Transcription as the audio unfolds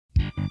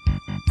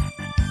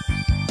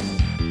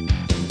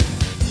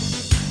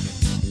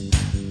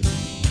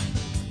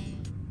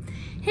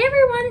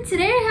everyone,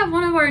 today I have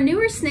one of our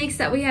newer snakes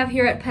that we have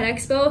here at Pet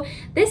Expo.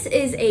 This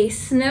is a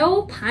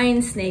snow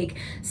pine snake.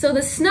 So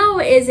the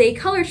snow is a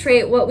color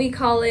trait, what we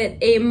call it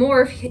a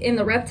morph in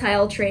the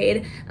reptile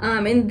trade.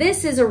 And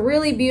this is a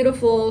really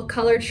beautiful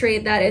color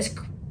trait that is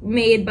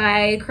made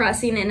by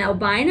crossing an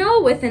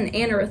albino with an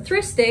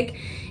anerythristic.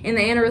 And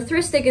the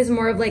anerythristic is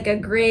more of like a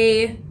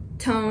gray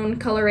tone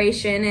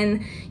coloration,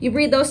 and you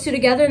breed those two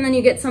together and then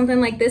you get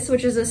something like this,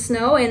 which is a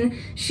snow. And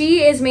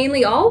she is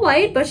mainly all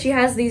white, but she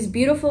has these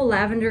beautiful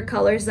lavender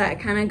colors that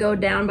kind of go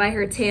down by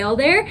her tail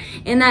there,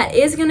 and that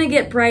is going to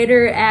get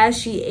brighter as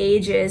she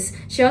ages.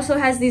 She also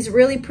has these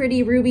really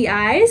pretty ruby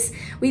eyes.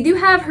 We do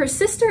have her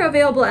sister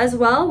available as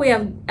well. We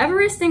have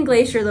Everest and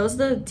Glacier. Those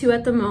are the two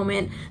at the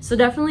moment, so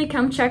definitely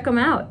come check them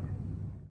out.